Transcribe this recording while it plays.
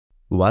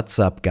What's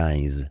up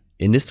guys?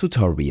 In this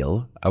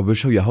tutorial, I will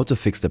show you how to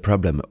fix the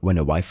problem when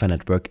a Wi-Fi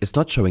network is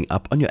not showing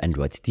up on your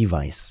Android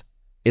device.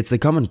 It's a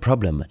common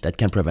problem that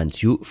can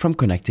prevent you from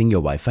connecting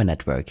your Wi-Fi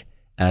network,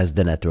 as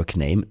the network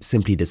name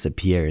simply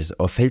disappears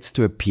or fails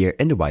to appear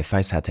in the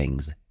Wi-Fi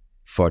settings.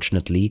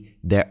 Fortunately,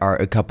 there are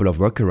a couple of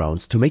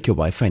workarounds to make your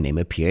Wi-Fi name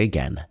appear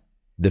again.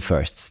 The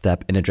first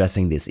step in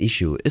addressing this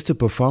issue is to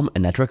perform a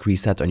network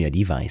reset on your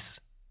device.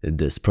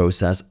 This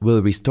process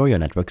will restore your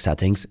network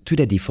settings to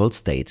their default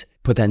state,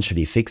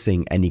 potentially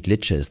fixing any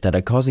glitches that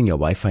are causing your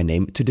Wi-Fi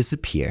name to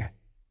disappear.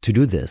 To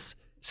do this,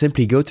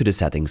 simply go to the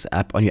Settings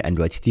app on your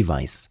Android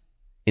device.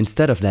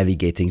 Instead of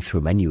navigating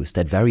through menus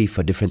that vary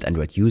for different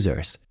Android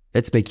users,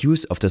 let's make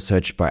use of the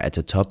search bar at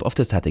the top of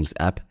the Settings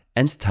app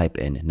and type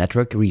in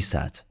Network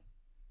Reset.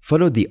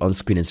 Follow the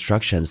on-screen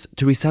instructions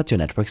to reset your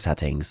network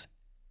settings.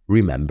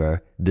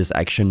 Remember, this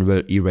action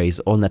will erase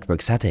all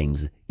network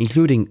settings,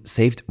 including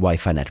saved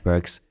Wi-Fi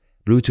networks,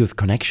 Bluetooth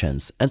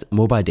connections, and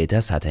mobile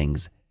data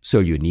settings, so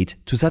you need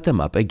to set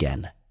them up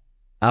again.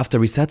 After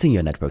resetting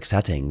your network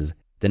settings,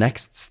 the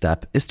next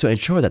step is to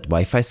ensure that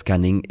Wi-Fi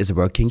scanning is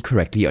working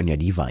correctly on your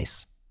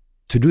device.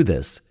 To do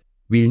this,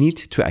 we'll need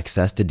to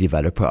access the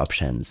developer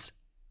options.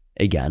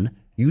 Again,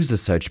 use the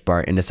search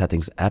bar in the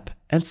Settings app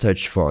and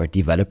search for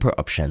Developer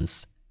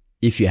Options.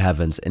 If you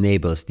haven't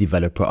enabled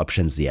developer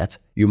options yet,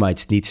 you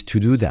might need to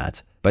do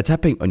that by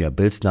tapping on your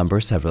build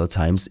number several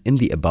times in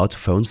the About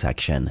Phone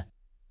section.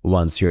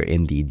 Once you're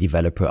in the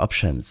developer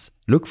options,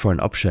 look for an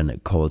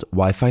option called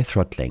Wi-Fi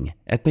throttling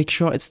and make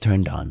sure it's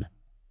turned on.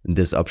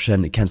 This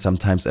option can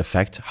sometimes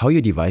affect how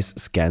your device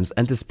scans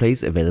and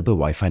displays available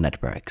Wi-Fi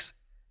networks.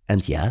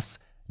 And yes,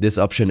 this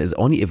option is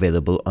only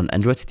available on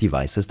Android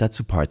devices that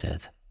support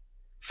it.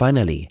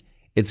 Finally,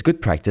 it's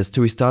good practice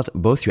to restart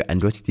both your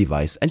Android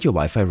device and your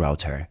Wi-Fi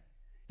router.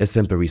 A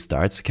simple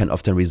restart can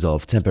often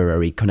resolve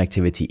temporary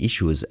connectivity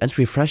issues and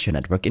refresh your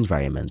network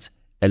environment,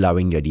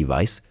 allowing your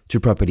device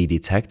to properly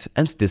detect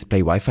and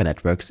display Wi-Fi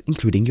networks,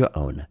 including your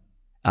own.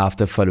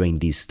 After following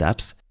these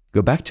steps,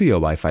 go back to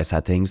your Wi-Fi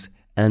settings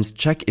and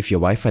check if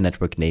your Wi-Fi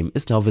network name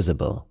is now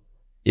visible.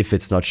 If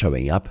it's not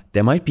showing up,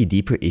 there might be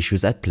deeper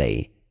issues at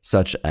play,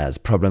 such as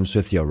problems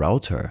with your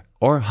router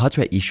or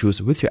hardware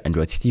issues with your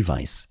Android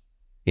device.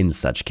 In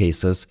such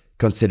cases,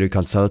 consider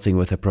consulting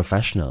with a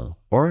professional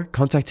or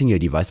contacting your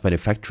device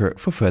manufacturer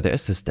for further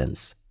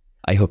assistance.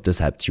 I hope this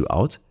helped you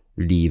out.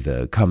 Leave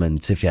a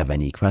comment if you have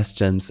any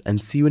questions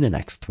and see you in the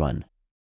next one.